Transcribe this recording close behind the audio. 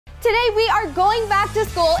Today we are going back to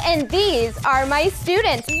school and these are my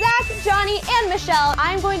students, Zach, Johnny, and Michelle.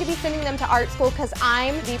 I'm going to be sending them to art school because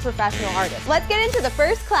I'm the professional artist. Let's get into the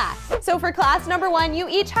first class. So for class number 1, you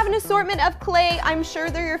each have an assortment of clay. I'm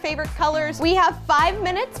sure they're your favorite colors. We have 5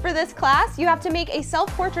 minutes for this class. You have to make a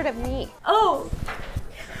self-portrait of me. Oh.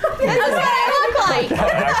 This is what I look like.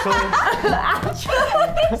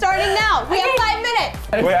 Actually. Starting now. We have 5 minutes.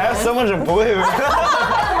 Wait, I have so much blue.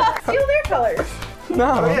 Steal their colors.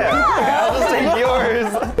 No. Oh, yeah. I'll just take yours.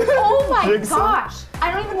 Oh my gosh. I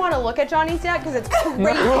don't even want to look at Johnny's yet because it's crazy.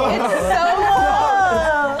 It's so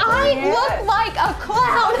long. I look like a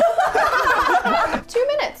clown. 2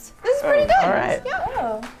 minutes. This is pretty good. All right. Yeah.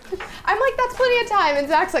 Oh. I'm like, that's plenty of time. And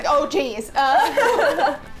Zach's like, oh, geez.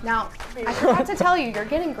 Now, I forgot to tell you, you're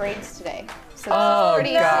getting grades today. So this is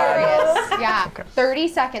pretty serious. Yeah. Okay. 30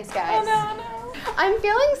 seconds, guys. Oh, no. I'm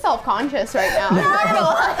feeling self-conscious right now. I'm not gonna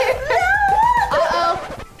lie. Uh-oh.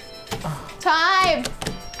 Time.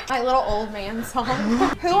 My little old man song.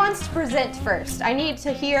 Who wants to present first? I need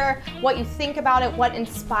to hear what you think about it, what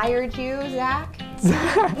inspired you, Zach?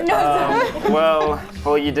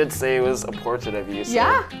 Well, you did say it was a portrait of you, so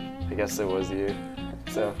yeah. I guess it was you.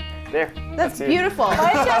 So, there. That's beautiful.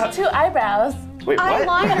 Why is just 2 eyebrows? Wait, what?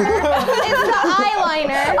 Eyeliner. It's the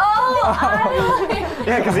eyeliner. Oh, eyeliner.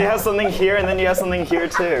 Yeah, because you have something here and then you have something here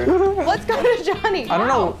too. Let's go to Johnny. I don't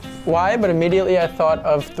know why, but immediately I thought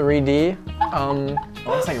of 3D. It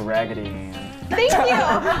looks like Raggedy Ann. Thank you.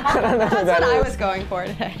 That's what I was going for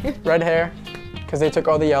today. Red hair, because they took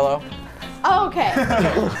all the yellow. Oh, okay.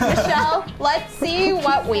 Michelle, let's see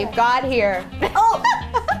what we've got here. Oh.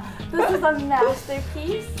 This is a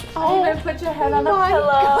masterpiece. Oh, you even put your head on a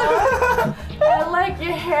pillow. And like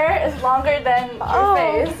your hair is longer than your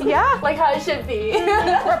face. Yeah. Like how it should be.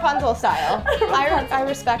 Rapunzel style. I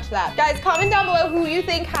respect that. Guys, comment down below who you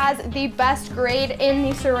think has the best grade in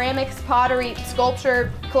the ceramics, pottery, sculpture,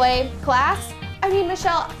 clay class. I mean,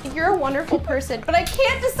 Michelle, you're a wonderful person, but I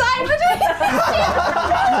can't decide between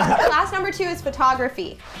Class number 2 is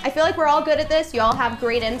photography. I feel like we're all good at this. You all have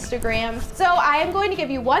great Instagrams. So I am going to give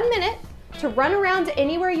you 1 minute to run around to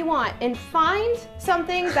anywhere you want and find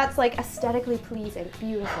something that's like aesthetically pleasing,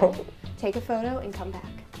 beautiful. Take a photo and come back.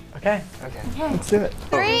 Okay. Okay. Let's do it.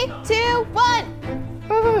 3, 2,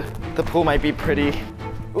 1. The pool might be pretty.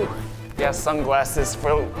 Ooh, yeah, sunglasses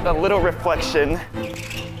for a little reflection.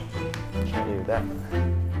 Can't do that.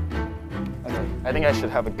 Okay, I think I should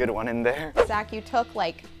have a good one in there. Zach, you took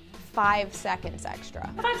like 5 seconds extra.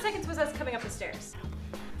 5 seconds was us coming up the stairs.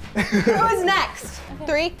 Who's next?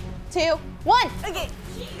 Okay. 3, 2, 1. Okay.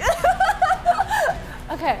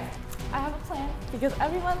 Okay, I have a plan because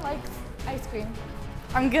everyone likes ice cream.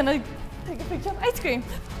 I'm gonna take a picture of ice cream.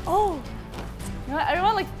 Oh, you know what?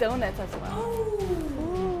 Everyone likes donuts as well.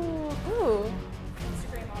 Ooh.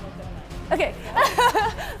 Instagram model donut. Okay,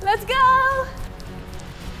 let's go.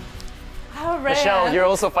 All right. Michelle, you're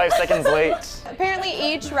also 5 seconds late. Apparently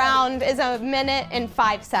each round is 1 minute and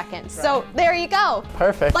 5 seconds. So there you go.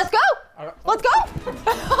 Perfect. Let's go. Let's go.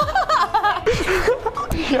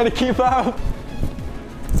 You gotta keep up.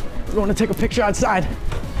 We want to take a picture outside.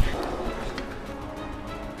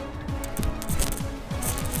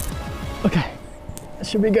 Okay, that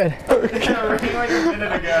should be good. Yeah, like a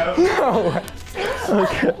minute ago. No.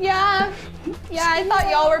 Okay. Yeah, I thought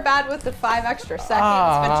y'all were bad with the 5 extra seconds,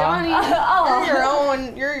 but Johnny,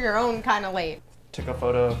 you're your own kind of late. Took a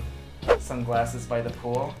photo of sunglasses by the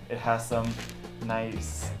pool. It has some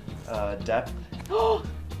nice depth.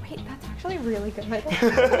 Wait, that's actually really good. Why is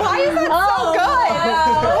that so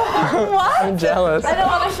good? What? I'm jealous. I don't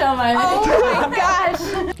want to show mine. Oh my gosh.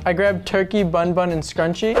 I grabbed turkey, bun, and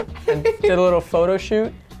scrunchie and did a little photo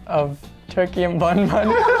shoot of turkey and bun.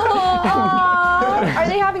 Are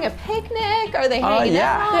they having a picnic? Are they hanging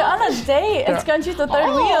out? They're on a date and Scrunchie's the third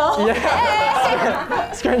wheel.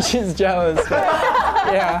 Yeah. Scrunchie's jealous. But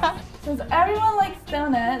yeah. Since everyone likes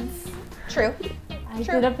donuts, True. I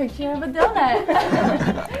did a picture of a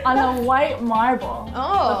donut on a white marble.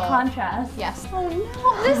 Oh. The contrast. Yes. Oh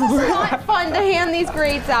no, this is not fun to hand these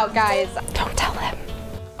grades out, guys. Don't tell him.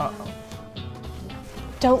 Uh-oh.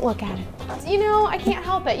 Don't look at it. You know, I can't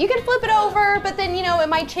help it. You can flip it over, but then, you know, it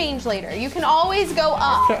might change later. You can always go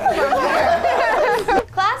up from here.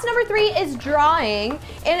 Class number 3 is drawing,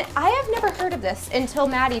 and I have never heard of this until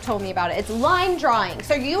Maddie told me about it. It's line drawing.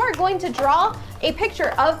 So you are going to draw a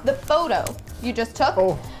picture of the photo you just took,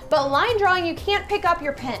 but line drawing, you can't pick up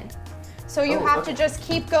your pen. So you have to just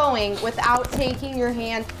keep going without taking your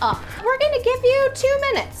hand up. We're gonna give you 2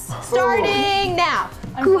 minutes, starting now.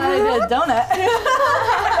 I'm glad I did a donut.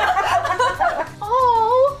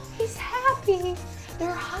 Oh, he's happy.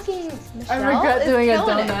 They're hugging. making Michelle I regret is doing a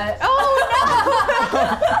killing donut. it. Oh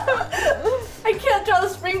I can't draw the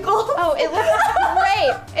sprinkle. no! Oh, it looks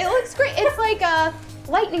great. It looks great. It's like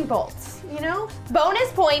lightning bolts, you know?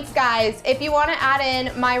 Bonus points, guys, if you want to add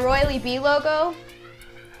in my Royally Bee logo.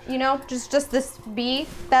 You know, just this bee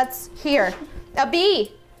that's here. A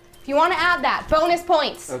bee. If you want to add that, bonus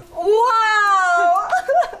points. Wow!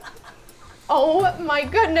 Oh my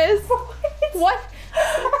goodness. What? I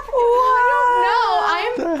don't know.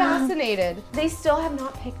 I am fascinated. They still have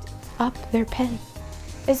not picked up their pen.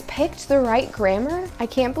 Is picked the right grammar? I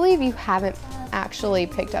can't believe you haven't actually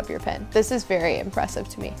picked up your pen. This is very impressive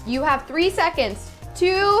to me. You have 3 seconds.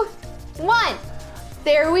 2, 1.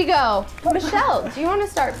 There we go. Michelle, do you want to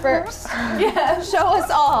start first? Yeah. Show us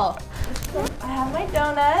all. I have my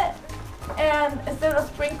donut, and instead of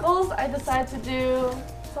sprinkles, I decided to do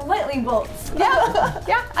some lightning bolts. Yeah,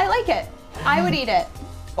 yeah, I like it. I would eat it.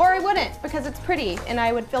 Or I wouldn't, because it's pretty, and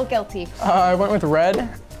I would feel guilty. I went with red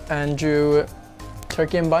and drew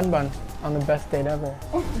turkey and bun bun on the best date ever.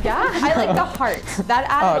 Yeah, I like the heart. That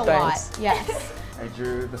added a lot. Thanks. Yes. I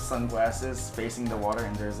drew the sunglasses facing the water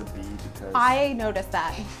and there's a bee because I noticed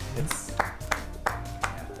that. it's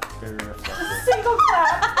very reflective. Single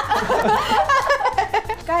clap.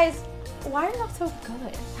 Guys, why are you not so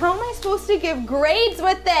good? How am I supposed to give grades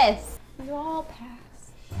with this? You all pass.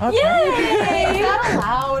 Okay. Yay! Is that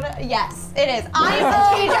allowed? Yes, it is. I'm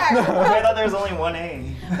the teacher. I thought there was only one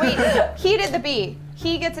A. Wait, he did the B.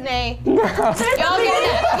 He gets an A. Y'all get an A.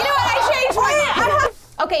 You know what? I changed my mind.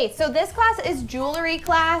 Okay, so this class is jewelry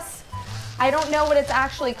class. I don't know what it's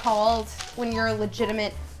actually called when you're a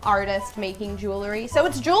legitimate artist making jewelry. So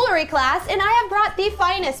it's jewelry class, and I have brought the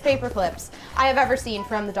finest paper clips I have ever seen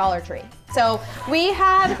from the Dollar Tree. So we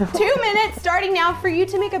have 2 minutes starting now for you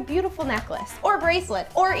to make a beautiful necklace or bracelet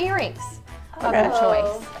or earrings of your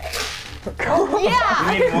choice.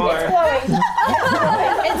 Yeah! We need more.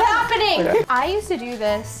 It's happening! I used to do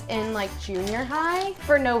this in like junior high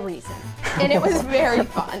for no reason. And it was very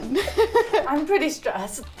fun. I'm pretty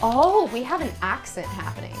stressed. Oh, we have an accent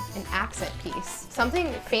happening. An accent piece.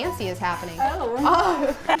 Something fancy is happening.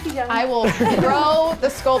 Oh. I will throw the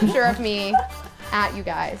sculpture of me at you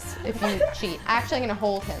guys if you cheat. Actually, I'm gonna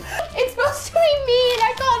hold him. It's supposed to be me and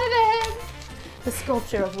I called it a him. The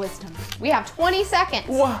sculpture of wisdom. We have 20 seconds.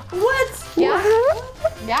 What? Yeah.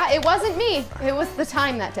 Yeah, it wasn't me. It was the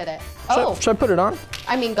time that did it. Oh, Should I put it on?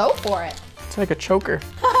 I mean, go for it. It's like a choker.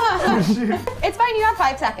 It's fine, you have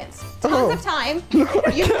 5 seconds. Tons of time. I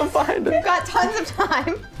can't find it. You've got tons of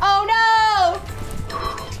time. Oh no!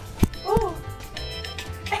 Ooh.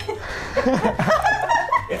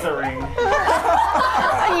 It's a ring.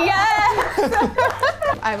 Yes!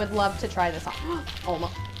 I would love to try this on.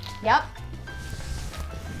 Almost. Yep.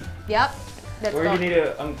 Yep. That's Or you going. need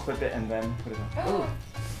to unclip it and then put it on.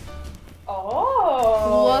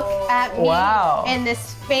 Oh. Look at me Wow. and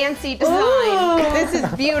this fancy design. This is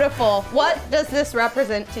beautiful. What does this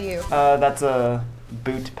represent to you? That's a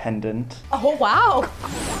boot pendant. Oh, wow.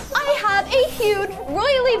 I have a huge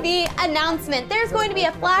Royally Bee announcement. There's going to be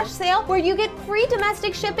a flash sale where you get free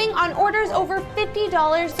domestic shipping on orders over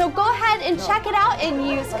 $50. So go ahead and check it out and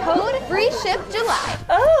use code FREESHIPJULY.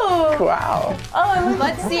 Oh. Wow. Oh,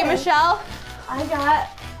 Let's see, Michelle. I got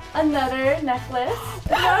another necklace. I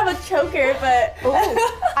don't have a choker, but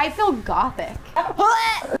I feel gothic.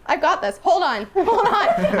 I got this. Hold on. Hold on.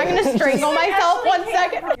 I'm going to strangle myself 1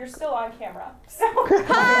 second. You're still on camera. So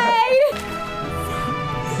Hi.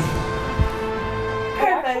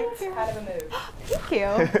 perfect. kind of a move. Thank you.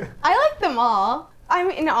 I like them all. I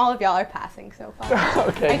mean, all of y'all are passing so far.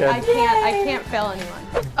 Okay, good. I can't fail anyone.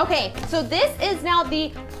 Okay, so this is now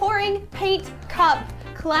the pouring paint cup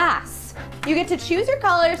class. You get to choose your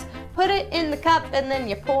colors, put it in the cup, and then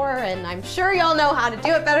you pour, and I'm sure y'all know how to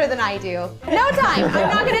do it better than I do. No time. I'm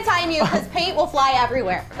not gonna time you because paint will fly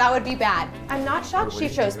everywhere. That would be bad. I'm not shocked she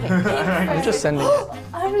chose pink. I'm just sending it.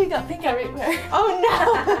 I already got pink everywhere. Oh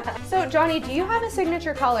no! So Johnny, do you have a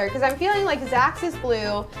signature color? Because I'm feeling like Zach's is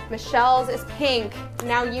blue, Michelle's is pink.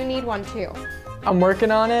 Now you need one too. I'm working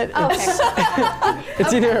on it. Okay.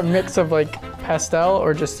 It's either a mix of like pastel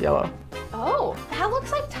or just yellow. Oh, that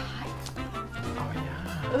looks like tie.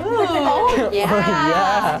 Ooh. Oh yeah.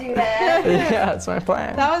 yeah. Do that. Yeah, that's my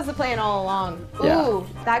plan. That was the plan all along. Ooh, Yeah.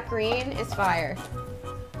 that green is fire.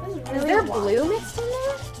 This Is really there wild. blue mixed in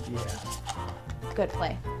there? Yeah. Good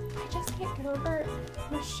play. I just can't get over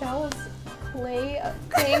Michelle's play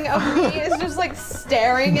thing of me is just like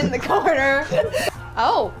staring in the corner.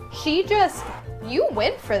 Oh, you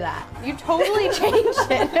went for that. You totally changed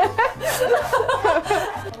it. Oh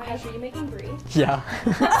my gosh, are you making brie? Yeah. I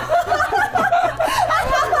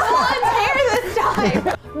have blonde hair this time.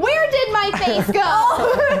 time. Where did my face go?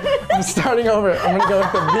 I'm starting over. I'm gonna go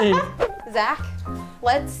with the B. Zach,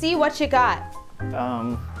 let's see what you got.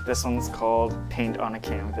 This one's called Paint on a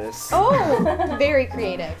Canvas. Oh, very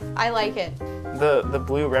creative. I like it. The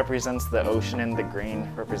blue represents the ocean and the green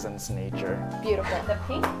represents nature. Beautiful. The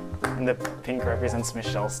pink? And the pink represents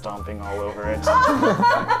Michelle stomping all over it.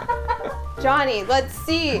 Johnny, let's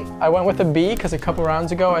see. I went with a B because a couple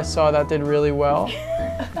rounds ago I saw that did really well.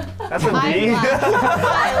 That's a B?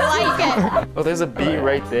 I like it. Oh, there's a B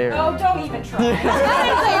right there. Oh, don't even try.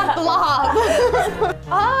 That is a blob.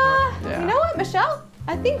 Yeah. You know what, Michelle?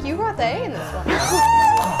 I think you got the A in this one.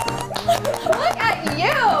 Look at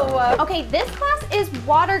you. Okay, this class is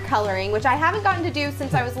watercoloring, which I haven't gotten to do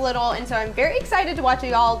since I was little, and so I'm very excited to watch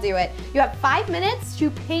you all do it. You have 5 minutes to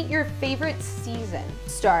paint your favorite season,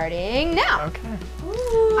 starting now. Okay.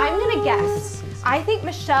 I'm gonna guess. I think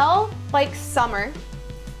Michelle likes summer,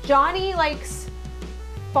 Johnny likes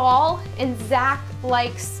fall, and Zach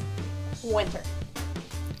likes winter.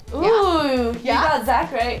 Ooh, Yeah. you got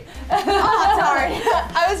Zach right. Oh, sorry.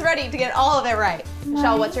 I was ready to get all of it right.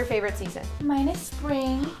 Michelle, what's your favorite season? Mine is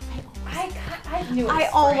spring. I knew it was I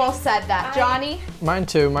spring. almost said that. Johnny? Mine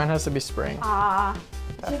too. Mine has to be spring. Ah.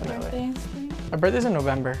 Is your birthday in spring? My birthday's in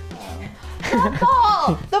November. The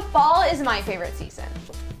fall. The fall is my favorite season.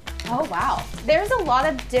 Oh, wow. There's a lot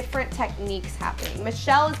of different techniques happening.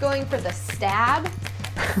 Michelle is going for the stab.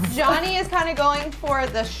 Johnny is kind of going for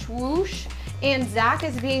the swoosh. And Zach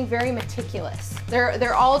is being very meticulous.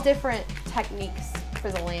 They're all different techniques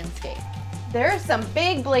for the landscape. There are some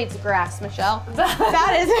big blades of grass, Michelle. That's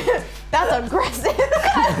aggressive.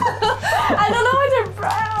 I don't know what to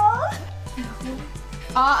brown.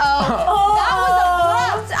 Uh-oh. That was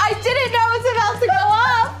abrupt. I didn't know it was about to go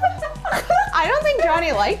up. I don't think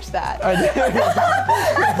Johnny liked that. I did.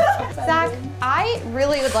 Zach, I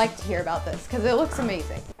really would like to hear about this because it looks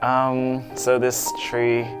amazing. So this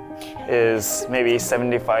tree is maybe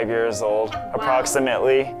 75 years old,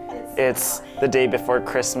 approximately. It's the day before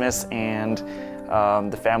Christmas and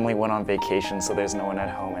the family went on vacation, so there's no one at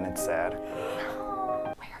home and it's sad.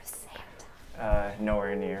 Where's Santa?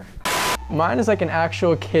 Nowhere near. Mine is like an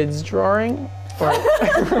actual kid's drawing. Or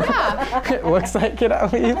it looks like it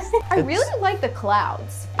at least. I really like the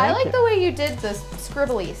clouds. I like the way you did the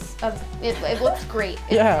scribblies. It looks great.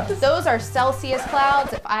 Yeah. Those are Celsius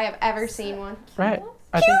clouds if I have ever seen one. Right.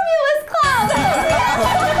 I think Cumulus clouds!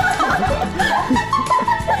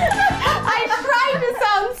 I tried to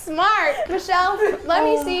sound smart. Michelle, let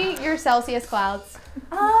me see your Celsius clouds.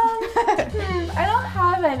 I don't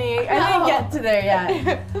have any. I didn't get to there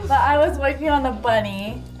yet. But I was working on a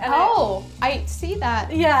bunny. And I see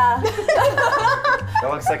that. yeah. That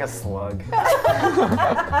looks like a slug.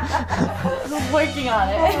 I was working on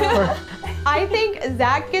it. I think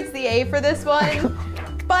Zach gets the A for this one,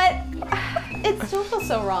 but it still feels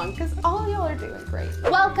so wrong because all y'all are doing great.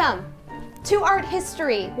 Welcome to art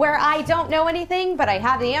history, where I don't know anything, but I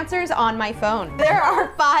have the answers on my phone. There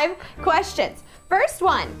are 5 questions. First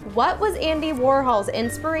one, what was Andy Warhol's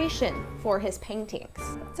inspiration for his paintings?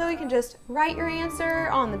 So you can just write your answer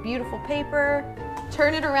on the beautiful paper,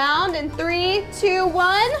 turn it around in 3, 2,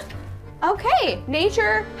 1. Okay,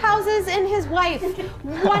 nature, houses, and his wife.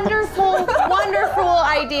 Wonderful, wonderful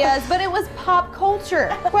ideas, but it was pop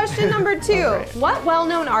culture. Question number 2, what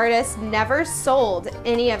well-known artist never sold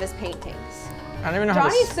any of his paintings? I don't even know how to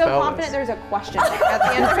Johnny's so spell confident this. there's a question mark at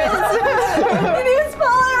the entrance. Did you spell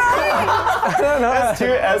it right? I don't know. That's 2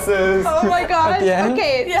 S's. Oh my gosh. the end?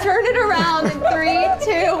 Okay, turn it around in 3,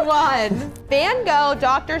 2, 1. Van Gogh,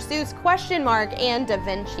 Dr. Seuss, question mark, and Da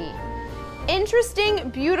Vinci. Interesting,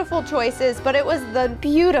 beautiful choices, but it was the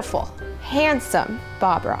beautiful, handsome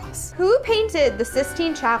Bob Ross. Who painted the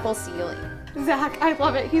Sistine Chapel ceiling? Zach, I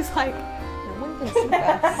love it. He's like, no one can see this.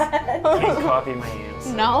 Can't copy my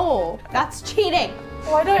answer. No, that's cheating.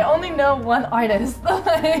 Why do I only know one artist?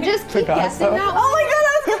 Just keep guessing Picasso. now. Oh my god,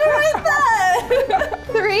 I was gonna write that!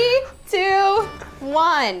 3, 2,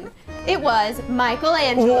 1. It was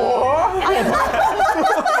Michelangelo.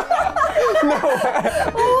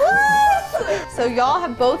 So y'all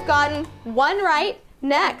have both gotten 1 right.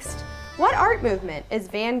 Next, what art movement is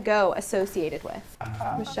Van Gogh associated with?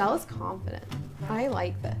 Michelle is confident. I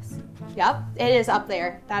like this. Yep, it is up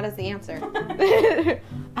there. That is the answer.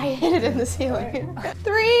 I hit it in the ceiling.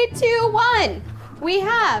 3, 2, 1. We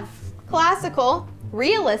have classical,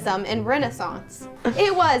 realism, and Renaissance.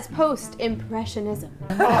 It was post-impressionism.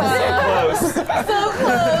 Oh, so close. So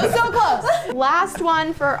close, so close. Last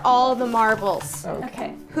one for all the marbles.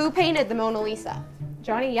 Okay. Who painted the Mona Lisa?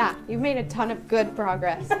 Johnny, yeah, you've made a ton of good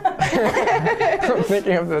progress. I'm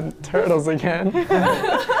thinking of the turtles again.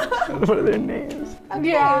 What are their names? Okay,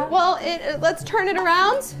 Yeah. well, let's turn it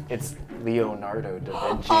around. It's Leonardo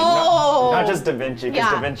da Vinci. Oh. Not just da Vinci, because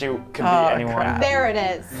Yeah. da Vinci could be Oh, anyone. crap. There it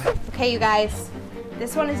is. Okay, you guys,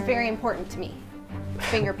 this one is very important to me.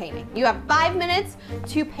 Finger painting. You have 5 minutes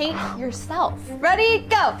to paint yourself. Ready,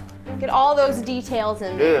 go. Get all those details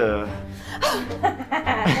in there. Ugh.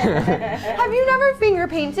 Have you never finger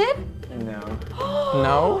painted? No.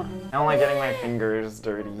 No? I don't like getting my fingers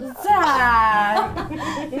dirty. Zach.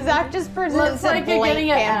 Zach just presents Looks like a you're blank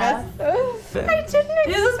getting an canvas. I didn't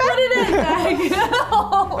You just put it in, Zach.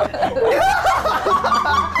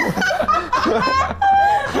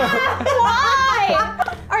 Why?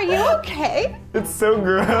 Are you okay? It's so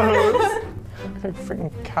gross. Like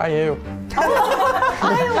freaking Caillou.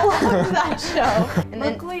 I love that show. And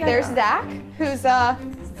then Luckily, there's Zach, who's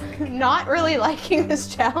not really liking this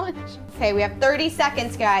challenge. Okay, we have 30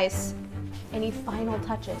 seconds, guys. Any final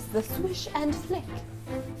touches? The swish and flick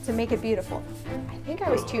to make it beautiful. I think I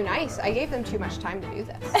was too nice. I gave them too much time to do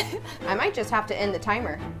this. I might just have to end the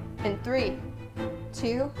timer in 3,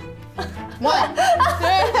 2, 1.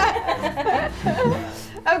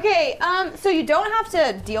 Okay, so you don't have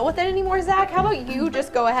to deal with it anymore, Zach. How about you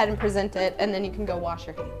just go ahead and present it, and then you can go wash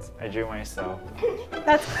your hands. I drew myself.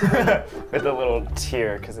 That's With a little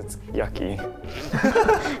tear, because it's yucky.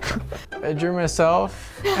 I drew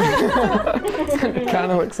myself. It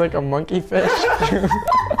kind of looks like a monkey fish.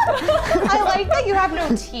 I like that you have no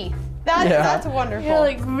teeth. That's wonderful. You're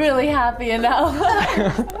like really happy now.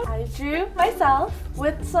 I drew myself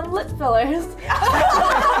with some lip fillers.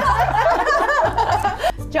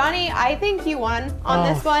 Johnny, I think you won on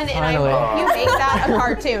this one, and I finally. hope you make that a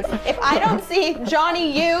cartoon. If I don't see Johnny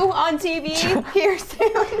you on TV here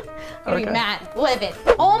soon, I'll be Okay. mad. Livid.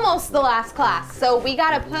 Almost the last class, so we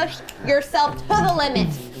gotta push yourself to the limit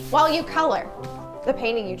while you color the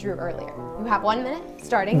painting you drew earlier. You have 1 minute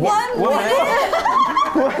starting. One minute?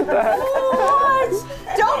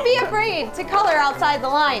 Don't be afraid to color outside the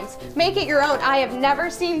lines. Make it your own. I have never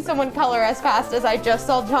seen someone color as fast as I just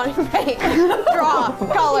saw Johnny paint. Draw,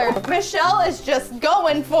 color. Michelle is just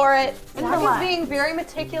going for it. Zach is being very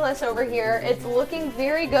meticulous over here. It's looking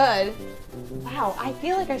very good. Wow, I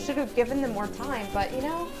feel like I should have given them more time, but you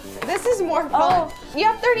know, this is more fun. Oh. You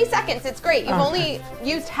have 30 seconds, it's great. You've only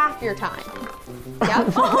used half your time.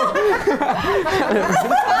 Yep. Foul!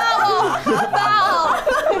 Foul!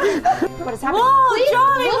 What is happening? Whoa, Please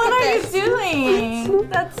Johnny, look what at are this. you doing?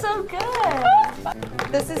 That's so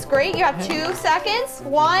good. This is great. You have 2 seconds.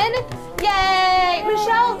 1. Yay!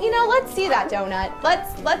 Michelle, you know, let's see that donut.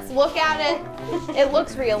 Let's look at it. It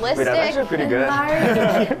looks realistic. Wait, that's actually pretty good.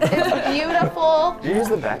 It's beautiful. Did you use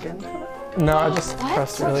the back end? No, I just What?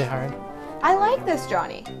 pressed really hard. I like this,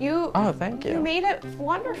 Johnny. You Oh, thank You you. made it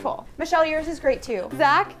wonderful. Michelle, yours is great too.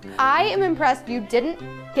 Zach, I am impressed you didn't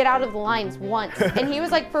get out of the lines once. And he was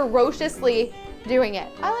like ferociously doing it.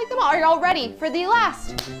 I like them all. Are y'all ready for the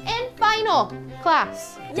last and final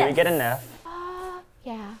class? Did we get an F?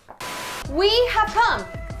 Yeah. We have come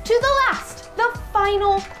to the last, the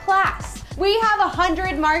final class. We have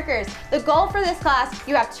 100 markers. The goal for this class,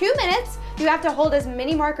 you have 2 minutes. You have to hold as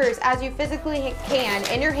many markers as you physically can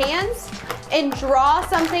in your hands and draw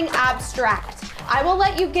something abstract. I will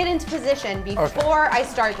let you get into position before I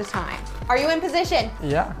start the time. Are you in position?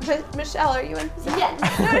 Yeah. Michelle, are you in position? Yes.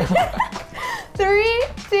 3,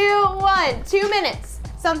 2, 1. 2 minutes.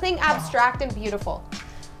 Something abstract and beautiful.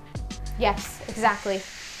 Yes, exactly.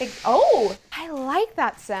 Oh, I like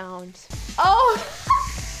that sound. Oh.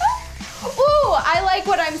 Ooh, I like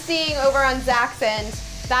what I'm seeing over on Zach's end.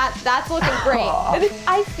 That's looking great.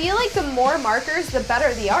 I feel like the more markers, the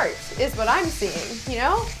better the art is what I'm seeing, you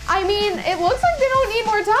know? I mean, it looks like they don't need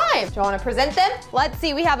more time. Do you want to present them? Let's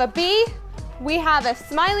see, we have a bee, we have a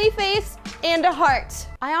smiley face, and a heart.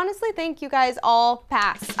 I honestly think you guys all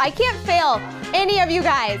pass. I can't fail any of you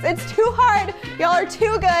guys. It's too hard. Y'all are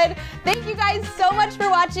too good. Thank you guys so much for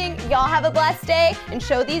watching. Y'all have a blessed day and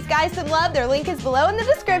show these guys some love. Their link is below in the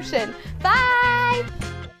description. Bye.